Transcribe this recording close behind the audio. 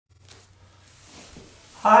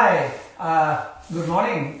Hi, good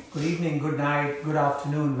morning, good evening, good night, good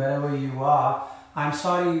afternoon, wherever you are. I'm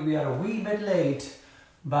sorry we are a wee bit late,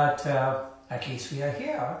 but at least we are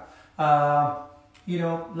here.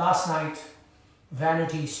 Last night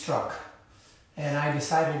vanity struck and I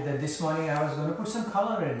decided that this morning I was going to put some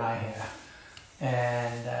color in my hair.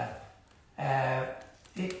 And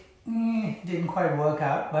it didn't quite work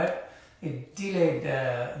out, but it delayed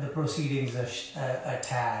the proceedings a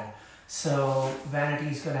tad. So vanity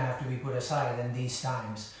is going to have to be put aside in these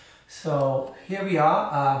times. So here we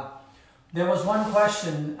are. There was one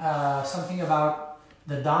question, something about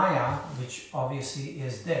the daya, which obviously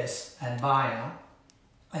is this, and baya.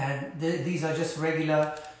 And these are just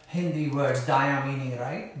regular Hindi words, daya meaning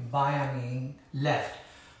right, baya meaning left.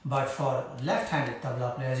 But for left-handed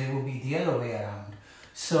tabla players, it would be the other way around.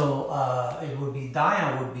 So it would be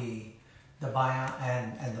daya would be the baya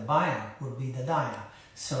and the baya would be the daya.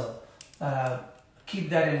 So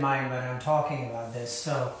keep that in mind when I'm talking about this.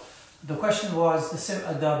 So the question was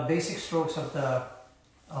the basic strokes of the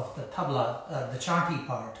tabla, the chanti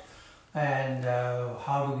part, and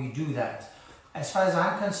how do we do that? As far as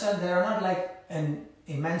I'm concerned, there are not like an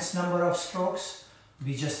immense number of strokes.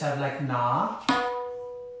 We just have like na,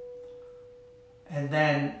 and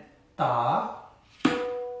then ta,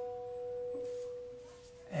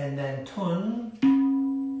 and then tun,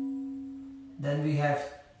 then we have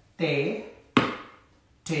te,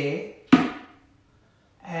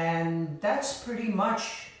 and that's pretty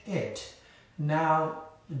much it. Now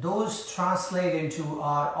those translate into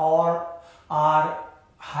are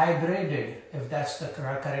hybrided, if that's the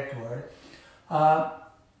correct word,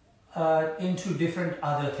 into different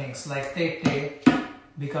other things, like te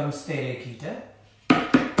becomes tere kita.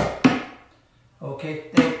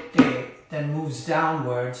 Okay, te then moves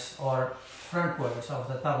downwards or frontwards of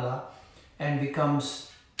the tabla and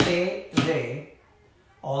becomes te re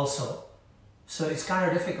also. So it's kind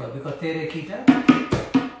of difficult because tere kita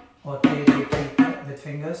or tere kita with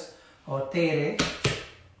fingers, or tere,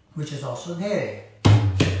 which is also dhere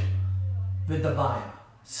with the baya.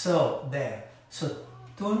 So there. So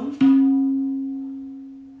tun,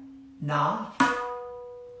 na.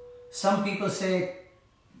 Some people say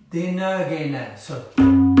dina gena. So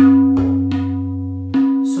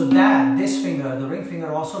that this finger, the ring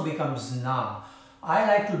finger, also becomes na. I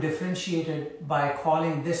like to differentiate it by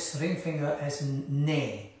calling this ring finger as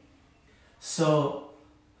ne. So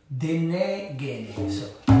dine gene.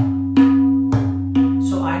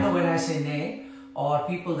 So I know when I say ne, or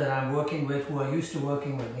people that I'm working with who are used to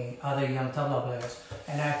working with me, other young tabla players,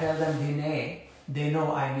 and I tell them dine, they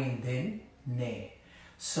know I mean din, ne.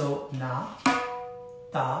 So na,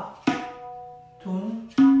 ta, tun,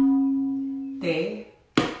 te,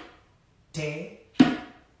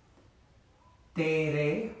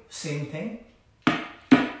 tere, same thing,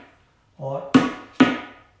 or,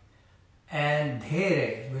 and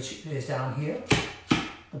dhere, which is down here,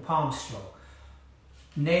 the palm stroke.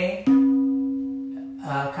 Ne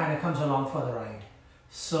kind of comes along for the right.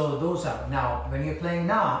 So those are. Now when you're playing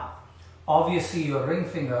na, obviously your ring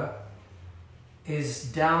finger is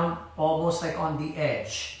down almost like on the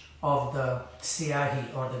edge of the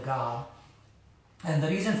siyahi or the ga. And the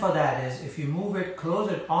reason for that is if you move it, close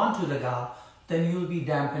it onto the ga, then you'll be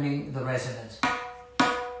dampening the resonance.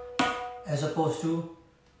 As opposed to,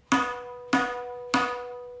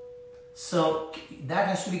 so that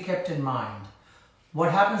has to be kept in mind.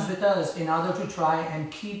 What happens with us, in order to try and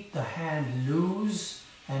keep the hand loose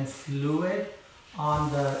and fluid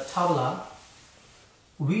on the tabla,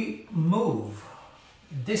 we move.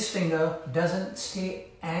 This finger doesn't stay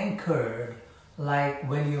anchored like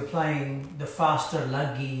when you're playing the faster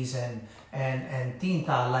laggis and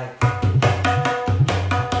tinta, like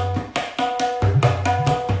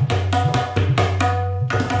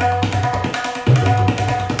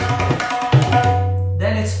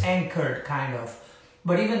then it's anchored kind of,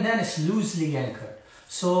 but even then it's loosely anchored.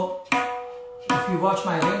 So if you watch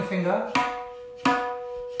my ring finger,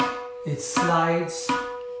 it slides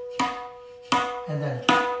and then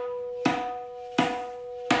it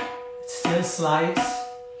still slides.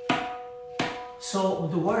 So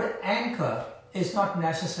the word anchor is not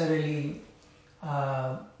necessarily,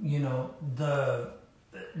 not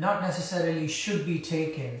necessarily should be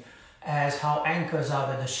taken as how anchors are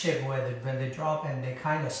with the ship, where when they drop and they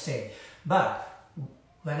kind of stay. But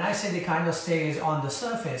when I say they kind of stay is on the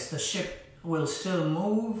surface, the ship will still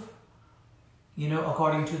move,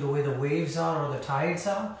 according to the way the waves are or the tides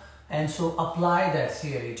are. And so apply that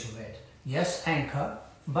theory to it. Yes, anchor,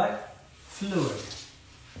 but fluid.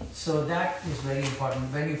 So that is very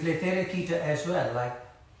important. When you play tere kita as well, like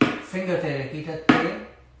finger tere kita, te,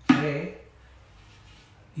 re,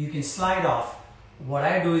 you can slide off. What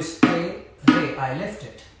I do is A, Re, I lift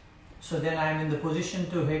it. So then I'm in the position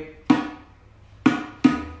to hit.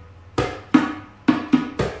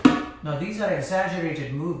 Now these are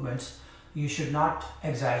exaggerated movements. You should not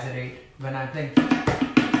exaggerate when I'm playing.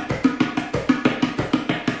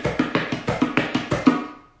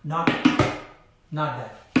 Not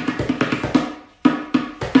that.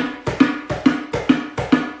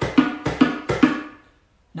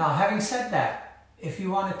 Now having said that, if you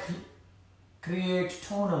want to create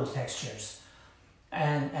tonal textures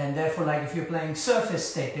and therefore, like if you're playing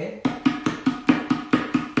surface tete,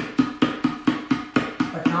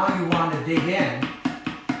 but now you want to dig in,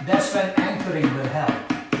 that's when anchoring will help.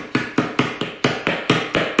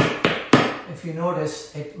 If you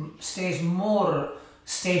notice, it stays more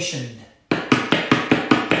stationed.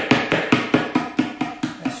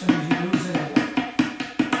 As soon as you loosen it,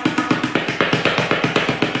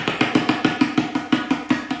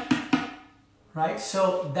 right?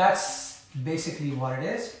 So that's basically what it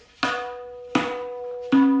is.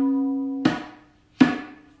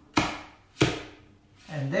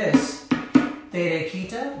 And this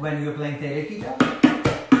terekita, when you're playing terekita,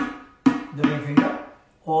 the ring finger,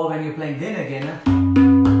 or when you're playing din again,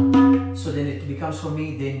 so then it becomes for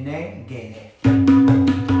me dinne gene.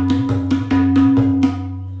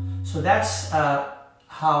 So that's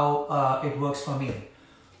how it works for me,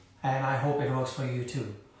 and I hope it works for you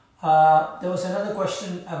too. There was another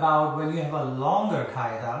question about when you have a longer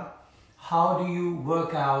qaida, how do you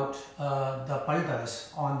work out the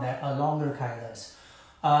paltas on that longer qaidas?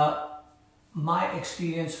 My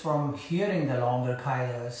experience from hearing the longer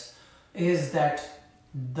qaidas is that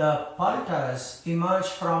the paltas emerge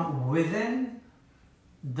from within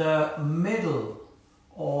the middle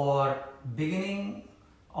or beginning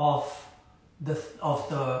of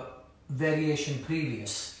the variation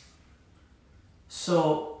previous.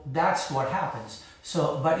 So that's what happens.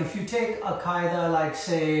 So, but if you take a qaida like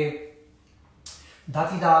say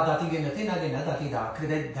Datida, datigena, tinagena, datida,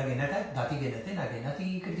 credit dagenata, datigena, tinagena,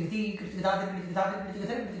 ti, criti, criticada, datidagena,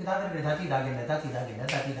 datidagena, datida,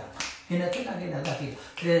 genatinagena, datida,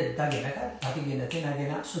 credit dagenata, datigena,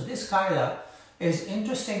 tinagena. So this qaida is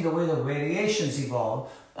interesting the way the variations evolve.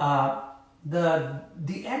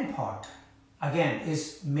 The end part, again,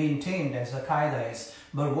 is maintained as the qaida is,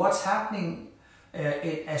 but what's happening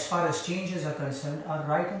as far as changes are concerned are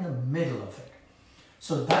right in the middle of it.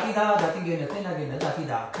 So datida, datigena, tinagena,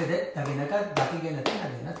 datida, credit, dagenaka, datigena,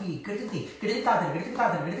 tinagena, ti, crediti, creditata,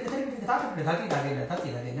 creditata, creditata, datidagena,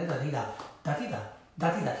 datidagena, datida, datida,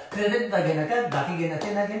 datida, credit, dagenaka, datigena,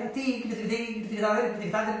 tinagena, ti, crediti, creditata,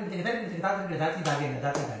 creditata, creditata, datidagena,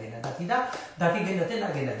 datidagena, datida, datigena,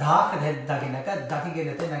 tinagena, da, credit, dagenaka,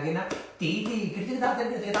 datigena, tinagena, ti, creditata,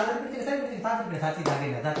 creditata, creditata,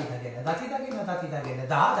 datidagena, datidagena, datidagena, datidagena,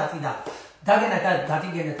 da, datida. Dagenaka,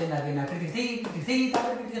 datigena, tinagena, criti, criti,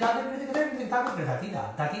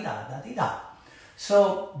 datida.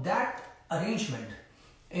 So that arrangement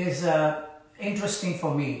is interesting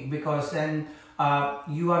for me because then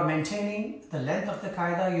you are maintaining the length of the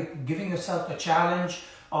qaida, you're giving yourself a challenge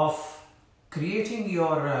of creating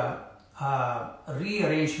your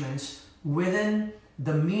rearrangements within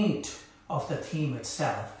the meat of the theme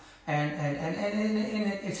itself. And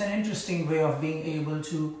it's an interesting way of being able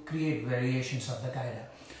to create variations of the qaida.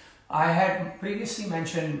 I had previously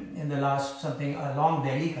mentioned in the last something a long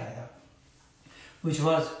Delhi qaida, which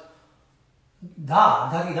was da,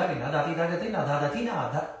 dati dagena, dati dagatina,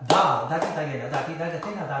 dadatina, da, dati dagena, dati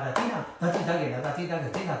dagatina, dadatina, dati dagena, dati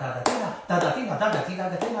dagatina, dadatina, dadatina, dati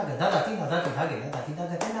dagatina, dadatina, dati dagena, dati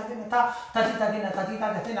dagatina, dati dagena, dati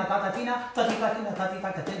dagatina, dadatina, dati dagatina, dati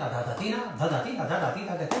dagatina, dadatina, dadatina, dati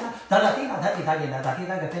dagatina, dadatina, dati dagena, dati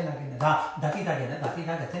dagatina, dati dagena, dati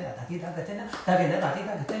dagatina, dati dagatina, dagena, dati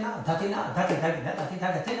dagatina, datina, dati dagena, dati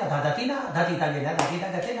dagatina, dadatina, dati dagena, dati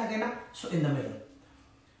dagatina, so in the middle.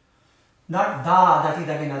 Not da, dati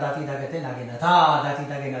dagena, dati dagatena, gena, da, dati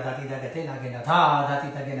dagena, dati dagatena, gena, da, dati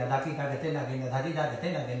dagena, dati dagatena, gena, dati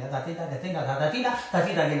dagatena, gena, dati dagatena, dadatina,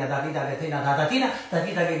 dati dagena, dati dagatena, dadatina,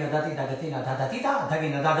 dati dagena, dati dagatena, dadatita,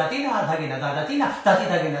 dagena, dadatina, dagena, dadatina, dati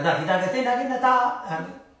dagena, dati dagatena, gena, da. And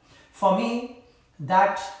for me,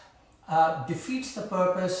 that defeats the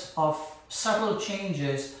purpose of subtle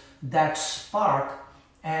changes that spark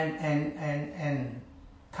and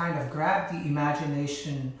kind of grab the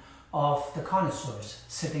imagination of the connoisseurs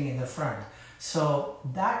sitting in the front. So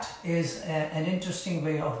that is an interesting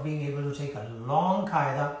way of being able to take a long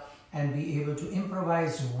qaida and be able to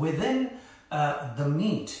improvise within the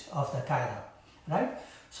meat of the qaida, right?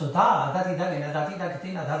 So da dati da gina dati da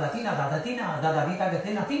gatina da datina da datina da dati da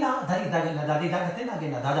gatina tina dati da gina dati da gatina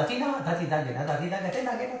gina da datina dati da gina dati da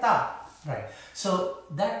gatina gina da. Right. So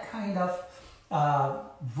that kind of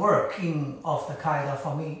working of the qaida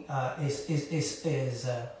for me is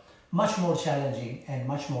much more challenging and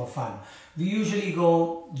much more fun. We usually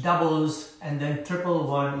go doubles and then triple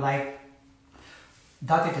one, like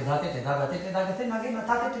date te date te date te date te nagina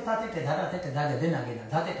date te date te date te date te nagina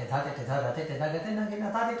date te date te date te date te nagina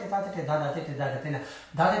date te date te date te date te date te date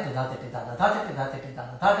te date date te date te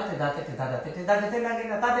date date te date te date te date te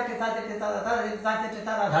nagina date te date te date date te date te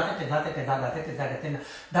date te date te date te date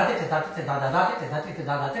te date te date date te date te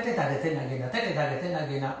date te date te nagina te date te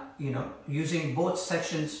nagina, you know, using both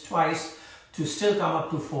sections twice to still come up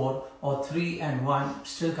to 4, or 3 and 1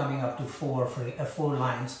 still coming up to 4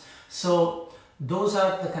 lines. So those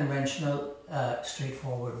are the conventional,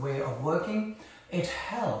 straightforward way of working. It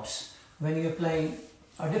helps when you're playing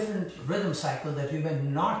a different rhythm cycle that you may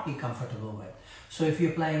not be comfortable with. So if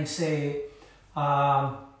you're playing, say,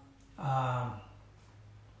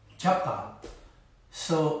 Chapta,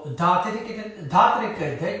 so da din na din na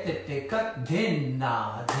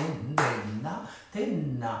din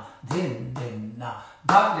na din na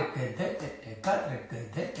da dhati dag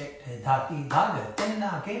din na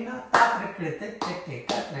ge na da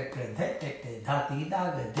dhati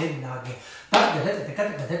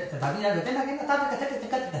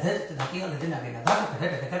dag din na ge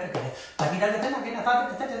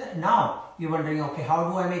now you're wondering, okay, how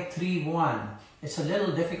do I make 3-1? It's a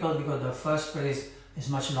little difficult because the first phrase is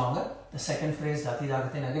much longer. The second phrase, Dati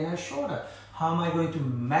Dagatin, again is shorter. How am I going to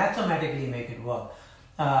mathematically make it work?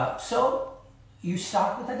 So you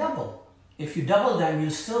start with a double. If you double them, you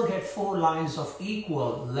still get 4 lines of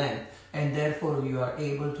equal length, and therefore you are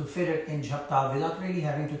able to fit it in Japta without really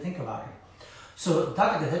having to think about it. So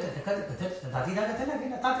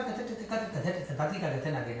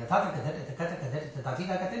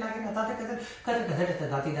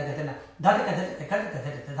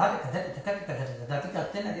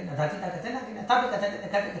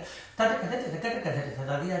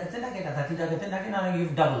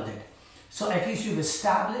you've doubled it. So at least you've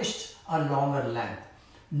established a longer length.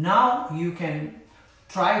 Now you can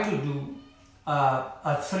try to do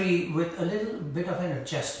a 3 with a little bit of an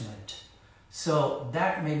adjustment. So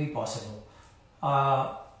that may be possible.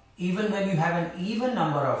 Even when you have an even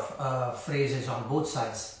number of phrases on both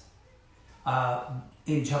sides,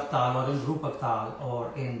 in Japtal or in Rupak Tal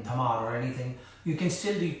or in Dhamar or anything, you can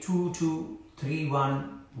still do 2-2,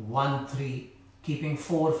 3-1, 1-3, keeping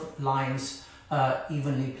 4 lines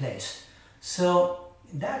evenly placed. So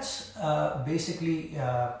that's basically,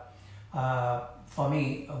 for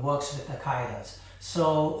me, works with the qaidas.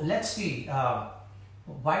 So let's see.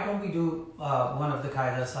 Why don't we do one of the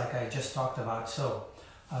qaidas like I just talked about? So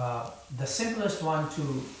the simplest one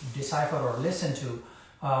to decipher or listen to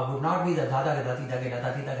would not be the dada dati dagina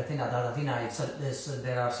dati dagatina dadatina.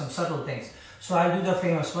 There are some subtle things. So I'll do the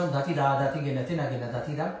famous one, dati da dati gina tina gina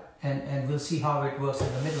dati da, and we'll see how it works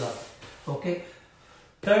in the middle of it. Okay,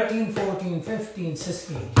 13, 14, 15,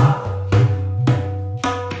 16.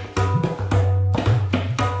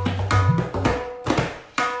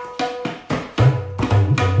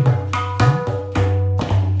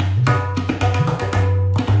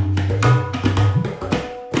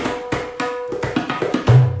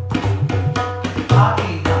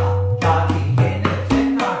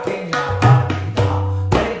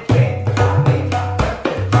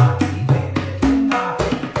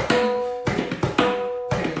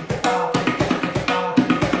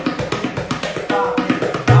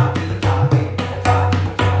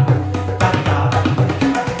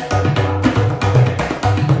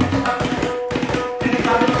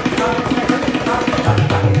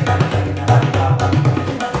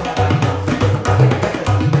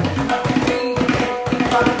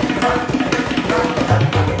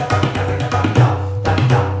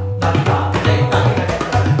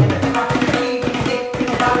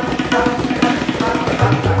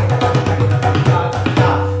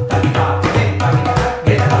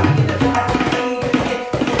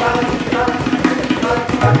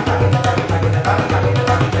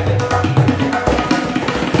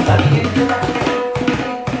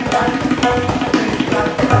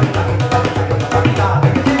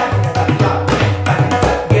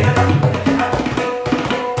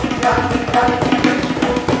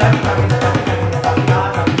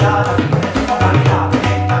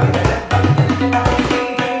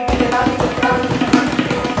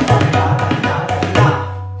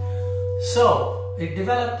 So it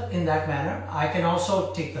developed in that manner. I can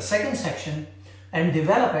also take the second section and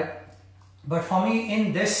develop it, but for me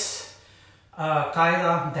in this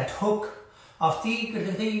qaida, that hook of ti,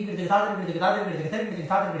 it's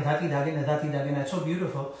so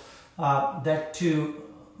beautiful that to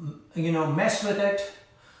mess with it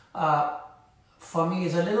for me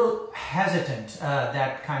is a little hesitant,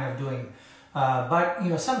 that kind of doing, but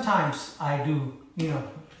sometimes I do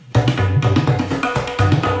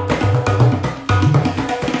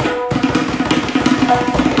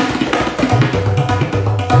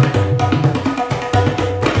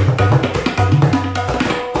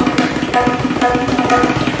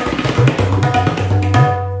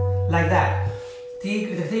like that.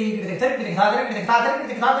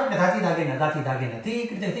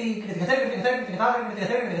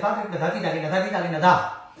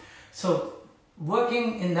 So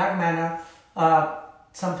working in that manner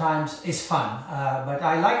sometimes is fun, but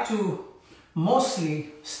I like to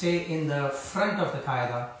mostly stay in the front of the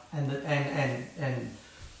qaida and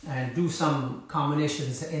do some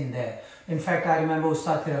combinations in there. In fact, I remember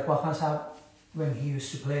Ustad Zakir when he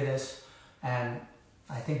used to play this, and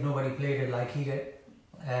I think nobody played it like he did,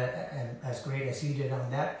 and as great as he did on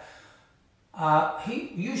that.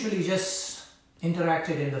 He usually just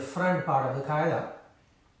interacted in the front part of the qaida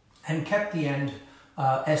and kept the end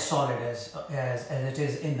as solid as it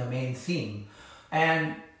is in the main theme.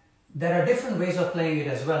 And there are different ways of playing it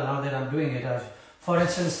as well, now that I'm doing it. For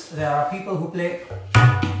instance, there are people who play.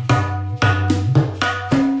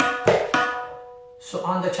 So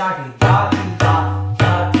on the chati, da ti da,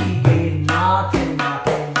 da ti ge na ke na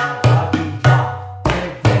ke na, da ti da,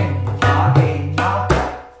 ge ge na ge na,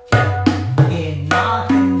 ge na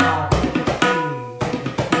ke na ke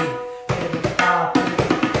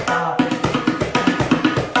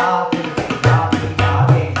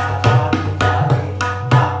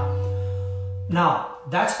Now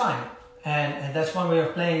that's fine, and that's one way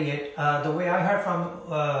of playing it. The way I heard from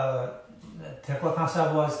Zakir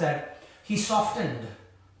Ji was that he softened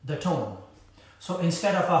the tone. So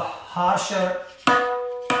instead of a harsher,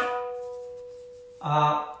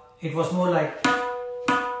 it was more like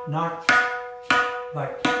not,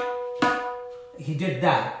 but he did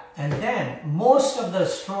that. And then most of the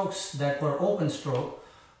strokes that were open stroke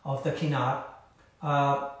of the kinar,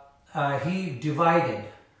 he divided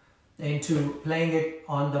into playing it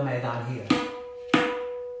on the maidan here.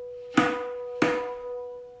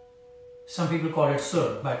 Some people call it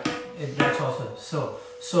sur, but that's also so.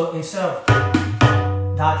 So instead of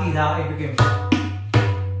dhati da, it became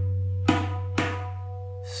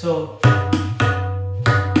so.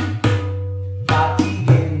 Dhati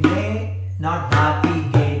ge ne, not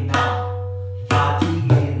dhati ge na. Dhati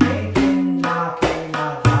ge ne ke na ke na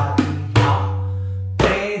dhati da.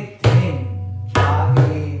 Pre din da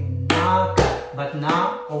ge na ka. But now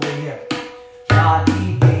over here, dhati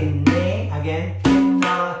ge ne again ke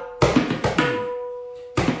na.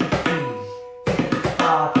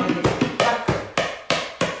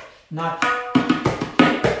 Not,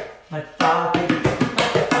 but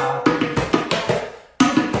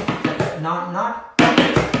not,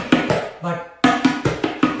 but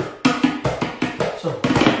so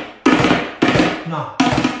no.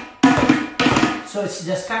 So it's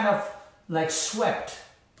just kind of like swept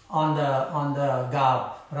on the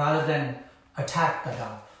gab rather than attack the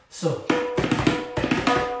gab. So.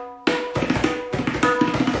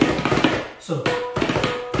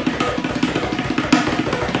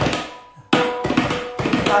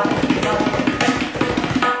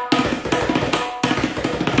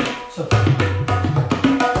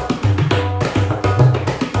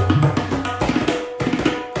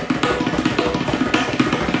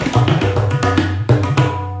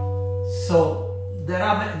 So there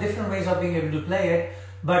are different ways of being able to play it,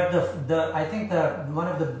 but I think one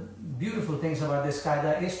of the beautiful things about this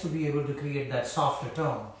qaida is to be able to create that softer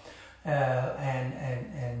tone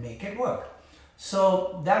and make it work.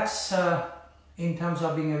 So that's in terms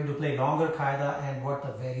of being able to play longer qaida and what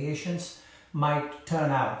the variations might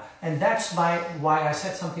turn out. And that's why I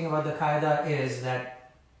said something about the qaida is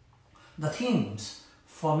that the themes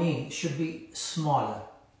for me should be smaller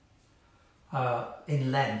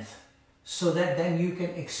in length, so that then you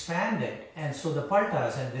can expand it, and so the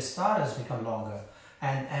paltas and vistaras become longer,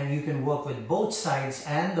 and you can work with both sides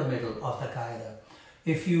and the middle of the qaida.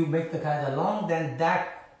 If you make the qaida long, then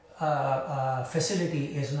that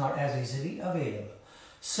facility is not as easily available.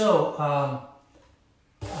 So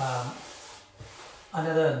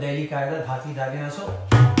another daily qaida, dhati dagina. So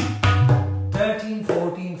 13,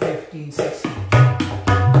 14, 15, 16.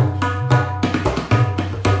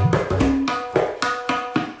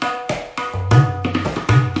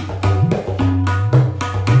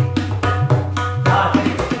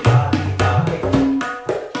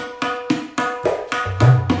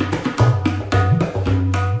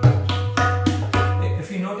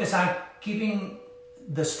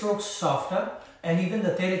 the strokes softer, and even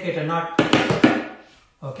the terekita not.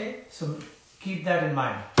 Okay, so keep that in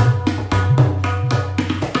mind.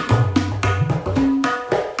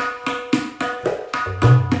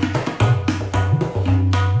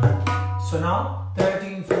 So now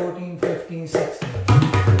 13, 14, 15, 16.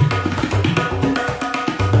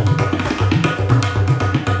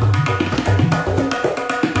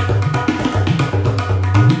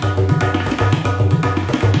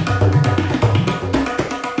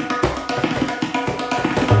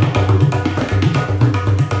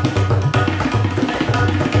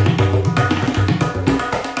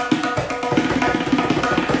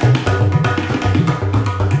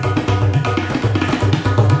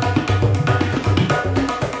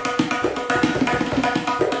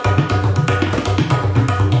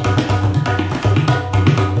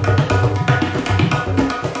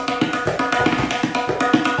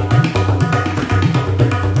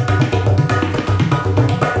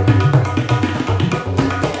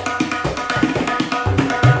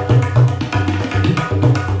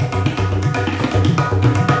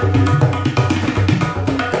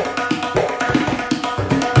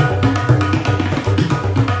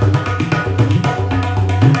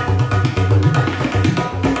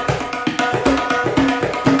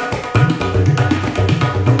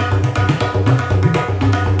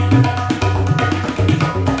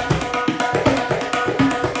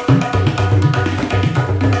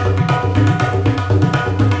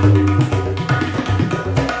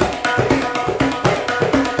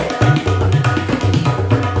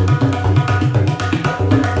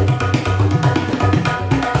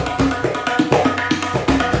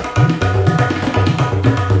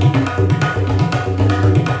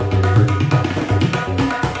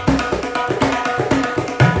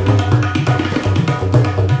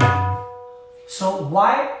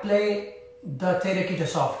 Why play the terekita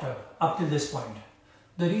softer up till this point?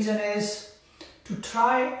 The reason is to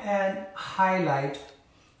try and highlight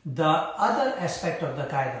the other aspect of the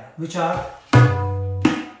qaida, which are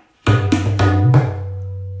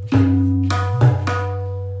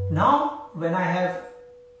now when I have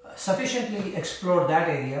sufficiently explored that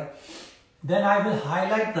area, then I will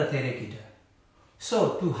highlight the terekita.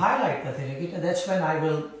 So to highlight the terekita, that's when I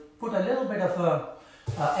will put a little bit of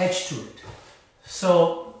a edge to it.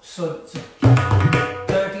 So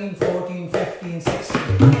 13, 14, 15,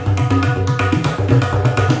 16.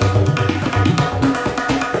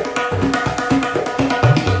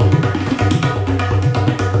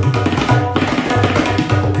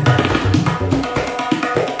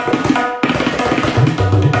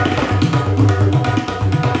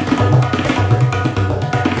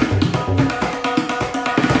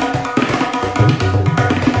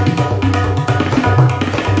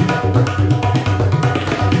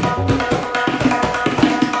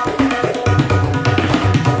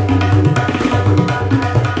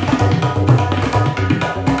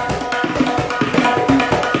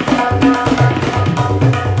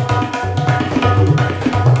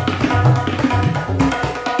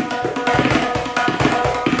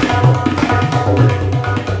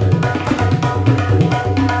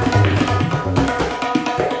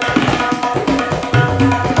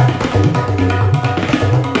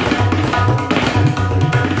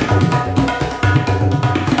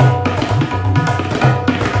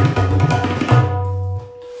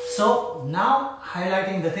 So now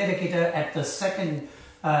highlighting the terekita at the second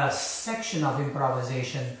section of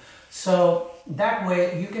improvisation. So that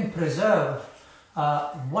way you can preserve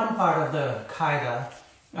one part of the qaida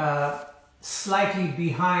slightly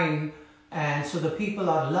behind, and so the people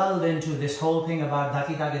are lulled into this whole thing about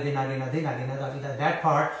that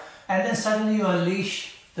part, and then suddenly you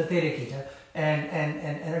unleash the terekita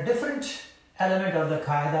and a different element of the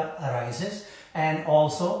qaida arises, and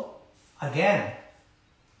also again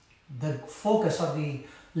the focus of the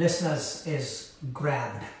listeners is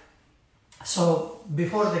grabbed. So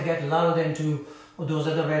before they get lulled into those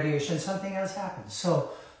other variations, something else happens.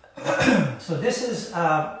 So so this is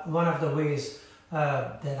one of the ways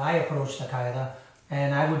that I approach the qaida,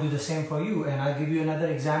 and I will do the same for you, and I'll give you another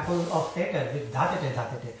example of theta with dhatete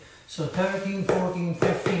dhatete. So 13, 14,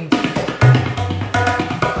 15.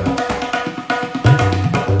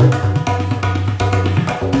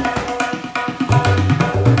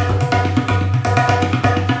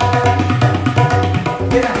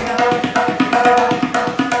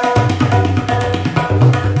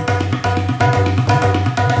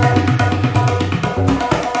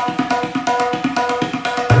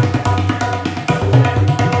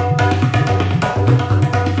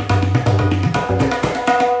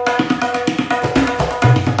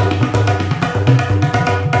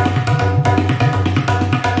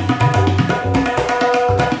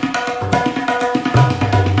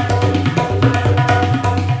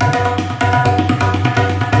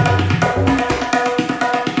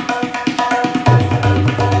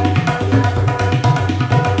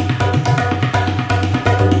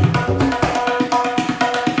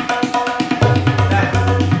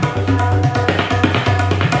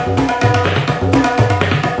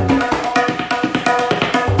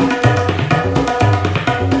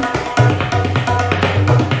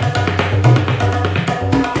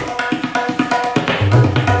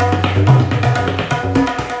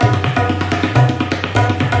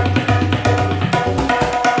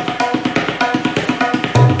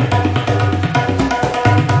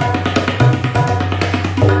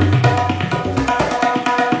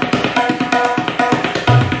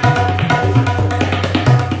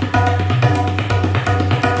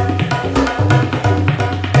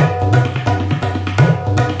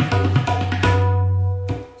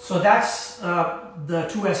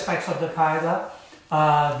 types of the qaida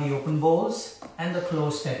are the open bowls and the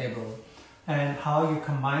closed tete bowl, and how you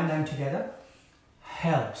combine them together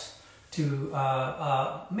helps to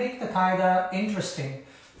make the qaida interesting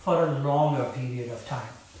for a longer period of time.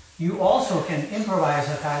 You also can improvise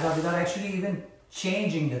a qaida without actually even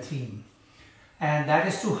changing the theme, and that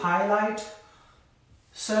is to highlight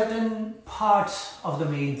certain parts of the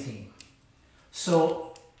main theme.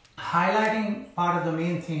 So highlighting part of the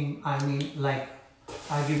main theme, I mean, like,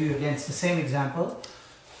 I'll give you again the same example,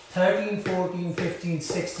 13, 14, 15,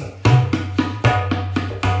 16.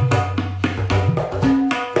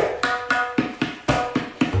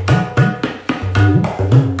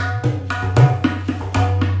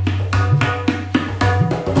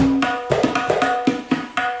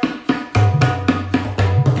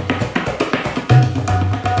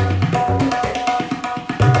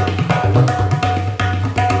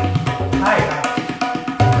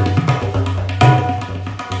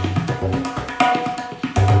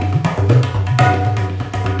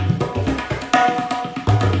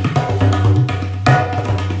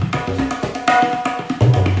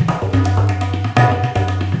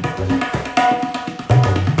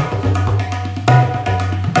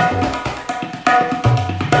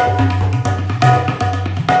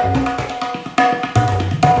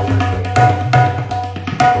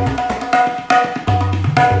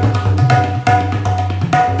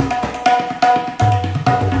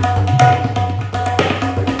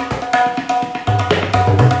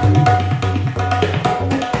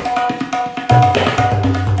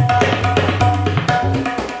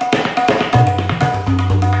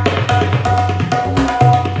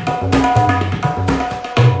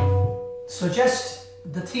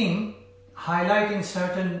 Highlighting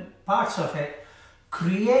certain parts of it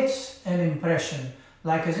creates an impression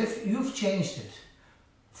like as if you've changed it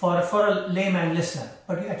for a layman listener,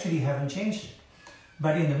 but you actually haven't changed it.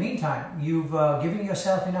 But in the meantime, you've given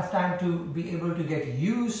yourself enough time to be able to get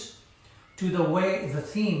used to the way the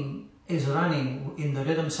theme is running in the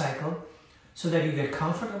rhythm cycle, so that you get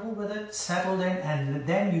comfortable with it, settled in, and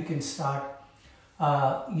then you can start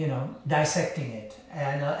dissecting it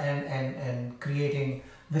and creating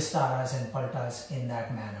vistaras and paltas in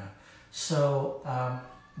that manner. So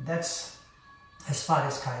that's as far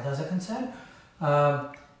as qaidas are concerned.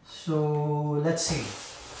 So let's see.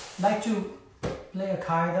 I'd like to play a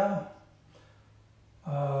qaida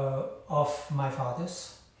of my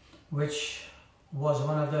father's, which was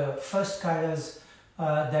one of the first qaidas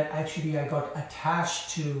that actually I got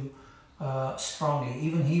attached to strongly.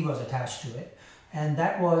 Even he was attached to it, and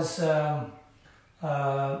that was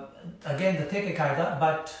again the tete qaida,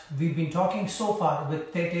 but we've been talking so far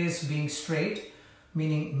with tetes being straight,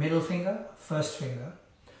 meaning middle finger, first finger.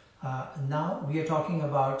 Now we are talking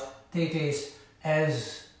about tetes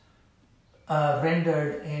as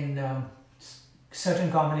rendered in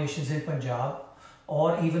certain combinations in Punjab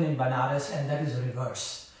or even in Banaras, and that is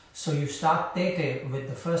reverse. So you start tete with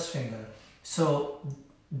the first finger. So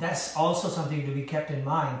that's also something to be kept in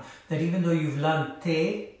mind, that even though you've learned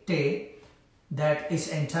te, that is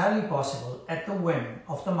entirely possible at the whim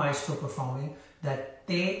of the maestro performing, that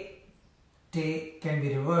te can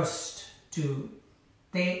be reversed to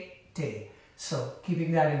te. So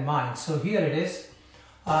keeping that in mind. So here it is.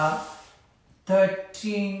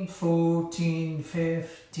 13, 14,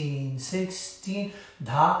 15, 16,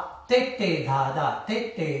 dha, tete, dha, da,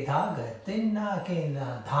 tete, dha, ga, tinna,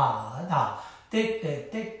 kena, dha, da, tete,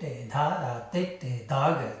 dha, da, tete,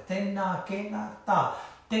 dha, ga, tinna, kena, ta,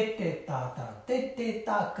 tete, ta, ta, tete,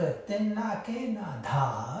 ta, ga, tinna, kena,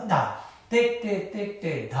 dha, da,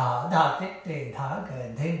 tete, dha, da, tete, dha, ga,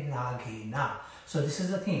 tinna, kena. So this is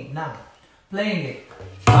the theme. Now, playing it.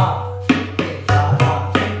 Da, tete, dha,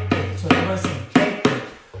 da, tete. So reversing. Tete,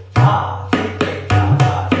 dha, tete, dha,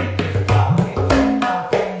 da, tete, dha, ga, tinna,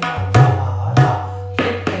 kena, dha, da,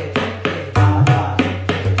 tete, dha, da,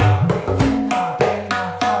 tete, dha, ga, tinna, kena, ta,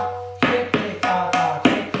 tete, ta, da,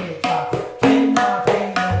 tete, ta, tinna, kena,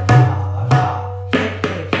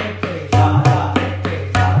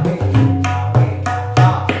 dha, da, tete,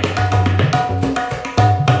 dha, da, tete, dha, ga,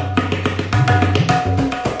 tinna,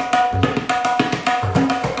 kena,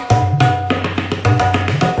 ta.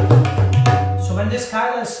 This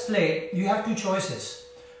qaida is played, you have two choices.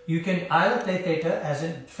 You can either play theta as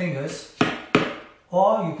in fingers,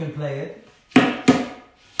 or you can play it.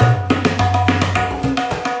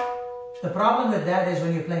 The problem with that is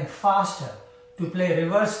when you're playing faster, to play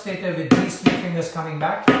reverse theta with these three fingers coming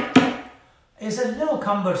back is a little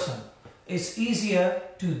cumbersome. It's easier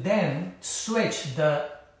to then switch the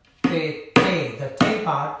te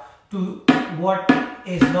part to what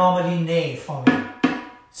is normally ne for me.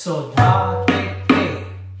 So dha, te,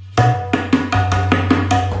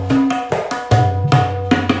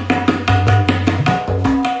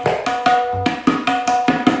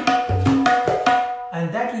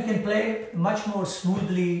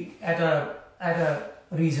 be at a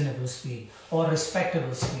reasonable speed or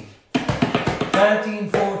respectable speed. 13,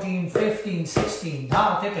 14, 15, 16,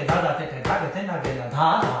 da, tete, da, da, tete, da, tete, na, gena,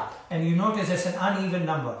 da, da. And you notice it's an uneven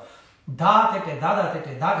number. Da, tete, da, da,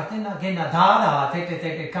 tete, da, tete, na, gena, da, da, tete,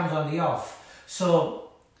 tete, comes on the off. So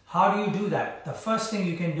how do you do that? The first thing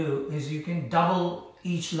you can do is you can double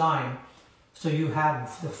each line. So you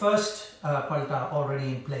have the first palta already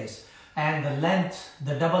in place. And the length,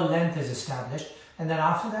 the double length is established. And then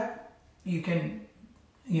after that, you can,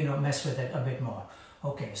 mess with it a bit more.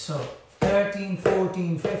 Okay, so 13,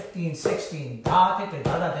 14, 15, 16. Da, tete,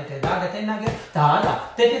 da, da, tete, da, tete, na, ge, da, da.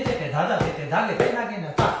 Tete, tete, da, da, tete, da, ge, na, ge,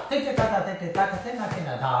 na, da. Tete, da, da, tete, da, ge, na, ge,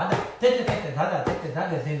 na, da, da. Tete, tete, da, da, tete, da,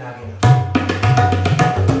 ge, na, ge, na.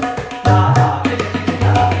 Da, da, tete, tete,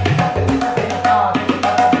 da, da, tete, da, ge, na, ge, na, da, tete, da, da, tete, da, ge, na, ge, na, da, da.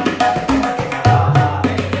 Tete,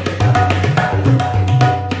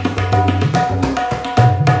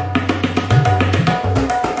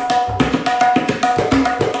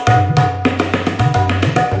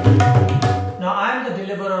 tete, da,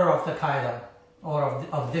 da, tete, da, ge, na, ge, na. Of the qaida or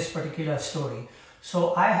of this particular story,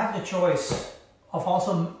 so I have the choice of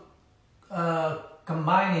also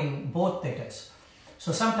combining both tetes.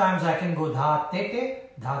 So sometimes I can go dha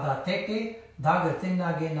tete, dha da tete, da ga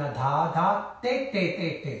tinna gena dha da tete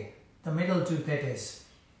tete. The middle two tetes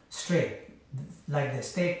straight like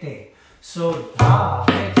this, tete. So dha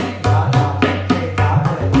tete, dha da tete, da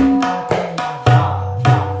ga tinna gena dha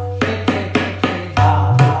da tete tete, dha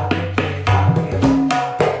da tete, da ga.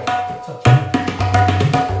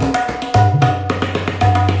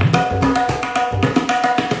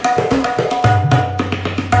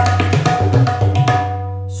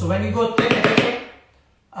 When you go tete tete,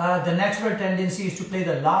 the natural tendency is to play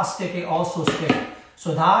the last tete also straight.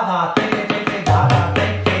 So da da tete tete, da da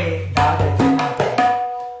tete, da da tete.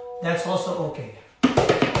 That's also okay.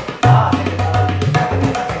 Da tete da da.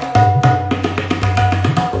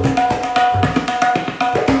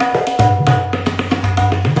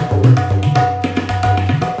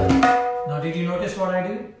 Now did you notice what I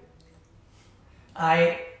did?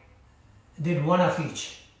 I did one of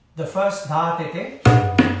each. The first da tete,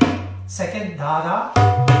 second da da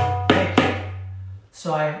tete.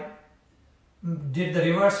 So I did the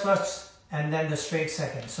reverse first and then the straight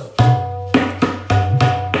second. So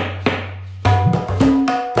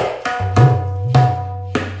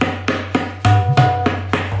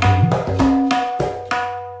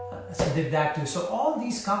did that too. So all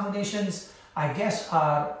these combinations, I guess,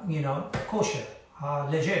 are kosher, are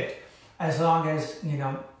legit, as long as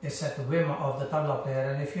it's at the whim of the tabla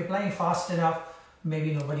player. And if you're playing fast enough,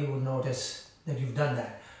 maybe nobody would notice that you've done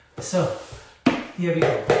that. So here we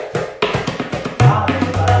go.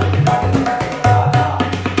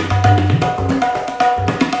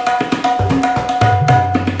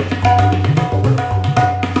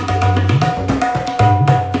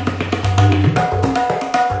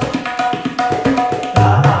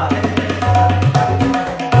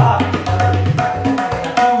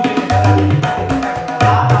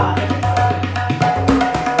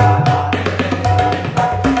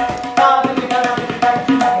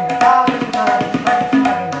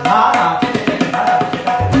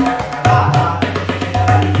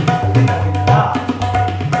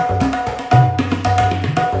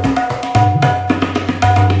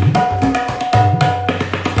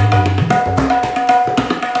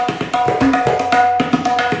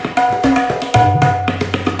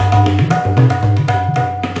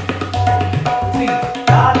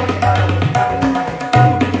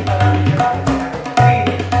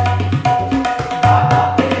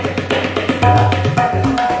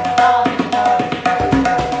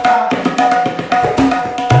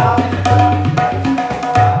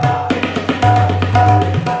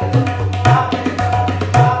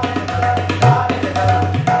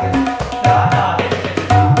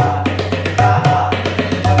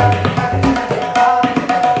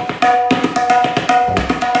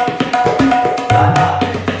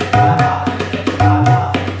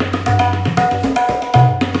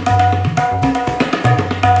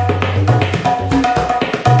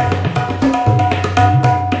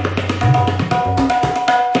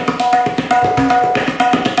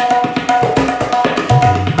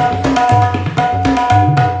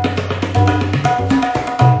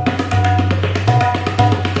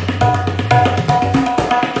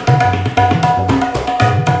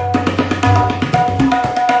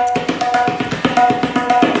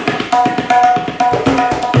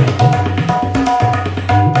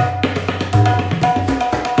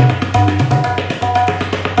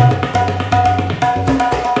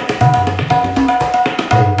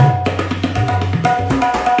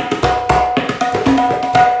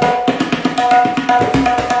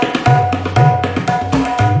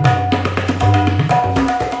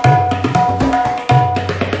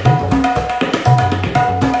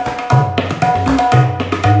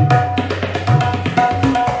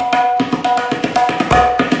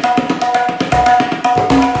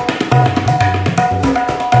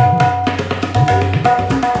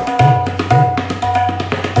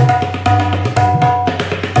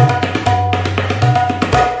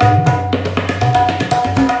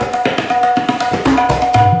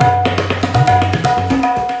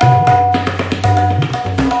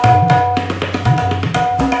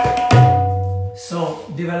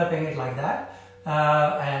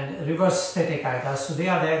 and reverse theta kaida. So they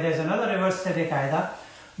are there. There's another reverse theta kaida.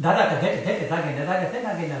 Dada ka theta theta dagina daga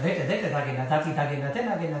theta gina theta theta dagina dati dagina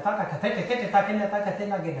theta gina taka ka theta theta dagina taka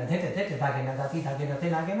theta gina theta theta dagina dati dagina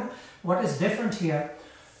theta gina. What is different here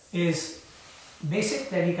is basic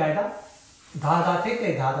theta kaida. Dada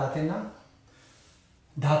theta dada thena.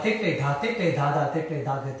 Dhate dada tete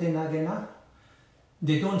dagate nagena.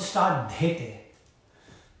 They don't start dhete.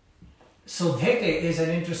 So dhete is an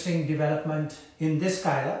interesting development in this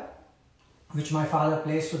kaida, which my father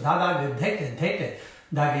plays. So dada dhete dhete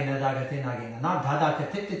dagena dagate nagena. Not dada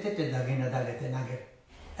tete tete dagena dagate nagena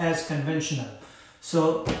as conventional.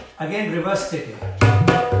 So again reverse theta.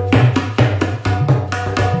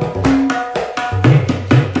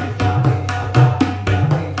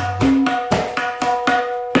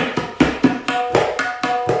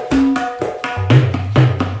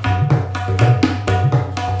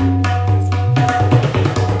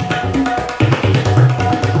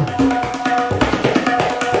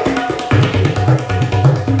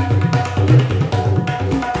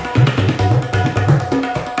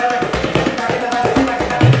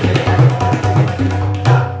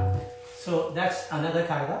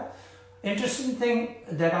 Interesting thing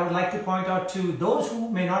that I would like to point out to those who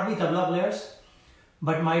may not be tabla players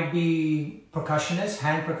but might be percussionists,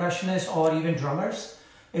 hand percussionists, or even drummers.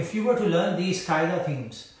 If you were to learn these kaida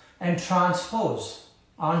themes and transpose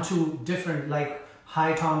onto different like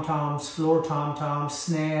high tom-toms, floor tom-toms,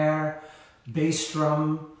 snare, bass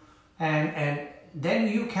drum, and then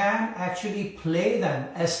you can actually play them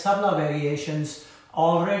as tabla variations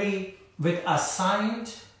already with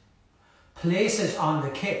assigned places on the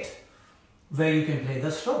kit where you can play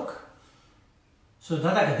the stroke. So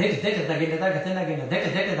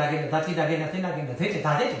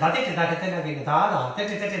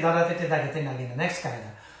next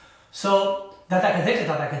kaida. So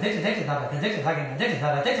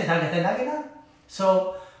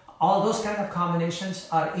so all those kind of combinations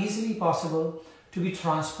are easily possible to be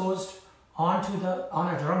transposed on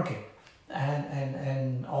a drum kit,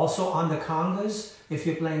 and also on the congas. If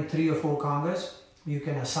you're playing 3 or 4 congas, you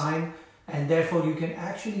can assign, and therefore you can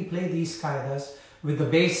actually play these kaidas with the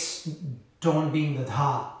bass tone being the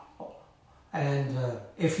dha. And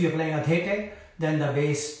if you're playing a thete, then the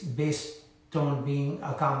bass tone being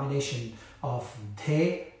a combination of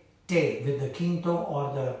the, te with the quinto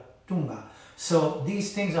or the tunga. So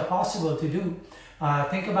these things are possible to do.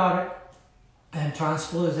 Think about it and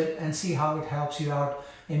transpose it and see how it helps you out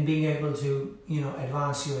in being able to,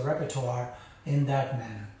 advance your repertoire in that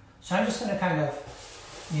manner. So I'm just going to kind of,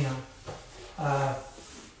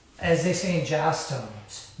 as they say in jazz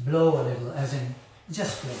terms, blow a little, as in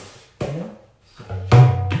just play,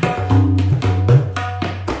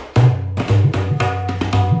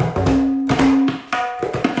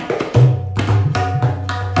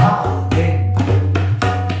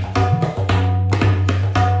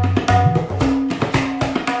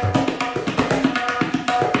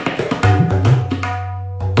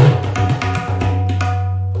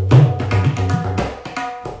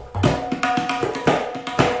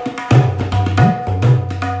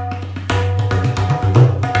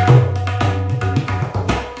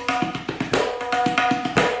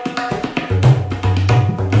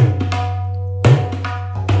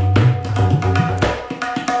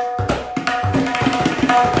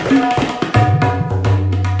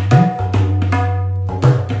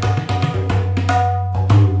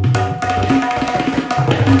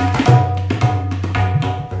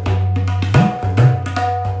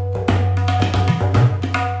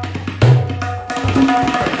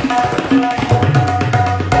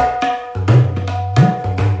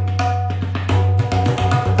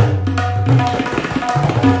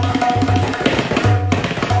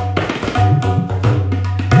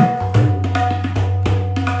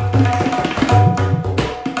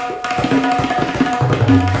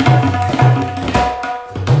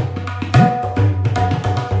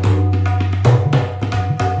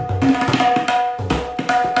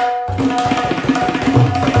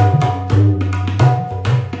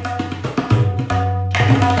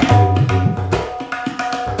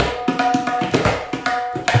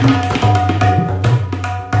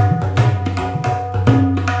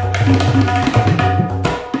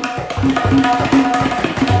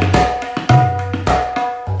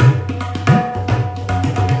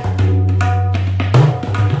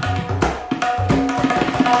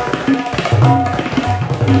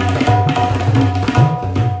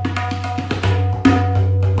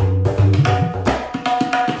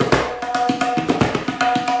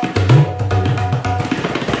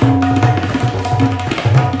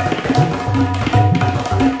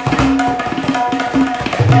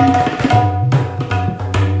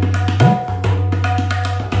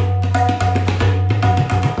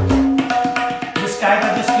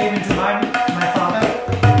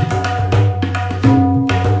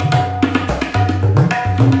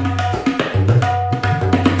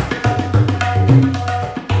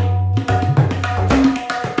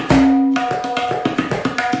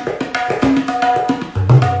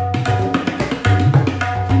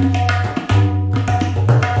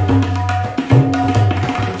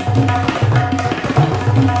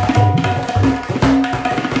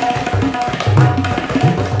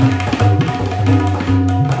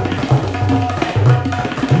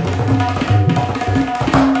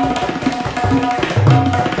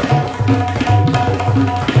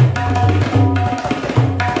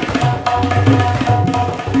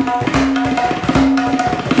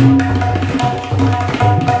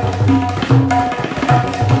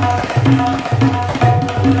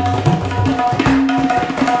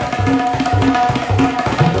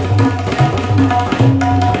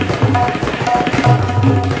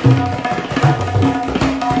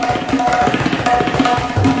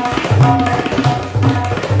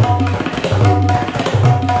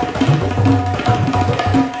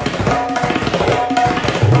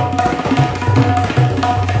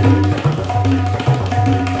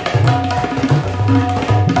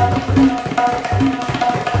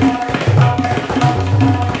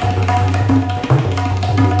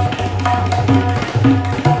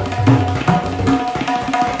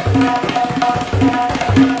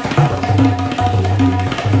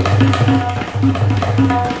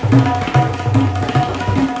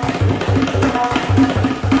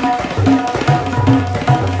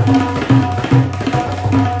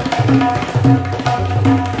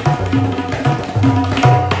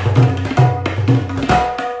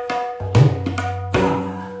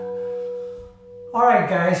 All right,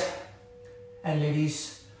 guys and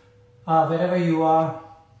ladies, wherever you are,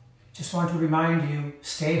 just want to remind you,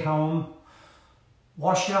 stay home,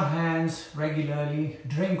 wash your hands regularly,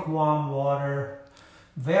 drink warm water,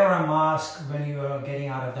 wear a mask when you are getting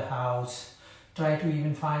out of the house, try to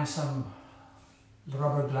even find some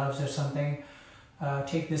rubber gloves or something.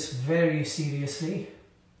 Take this very seriously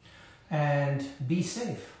and be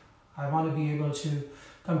safe. I want to be able to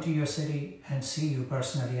come to your city and see you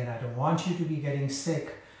personally, and I don't want you to be getting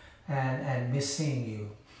sick and miss seeing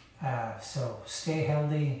you. So stay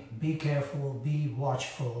healthy, be careful, be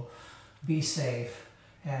watchful, be safe,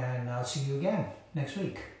 and I'll see you again next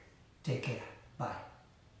week. Take care. Bye.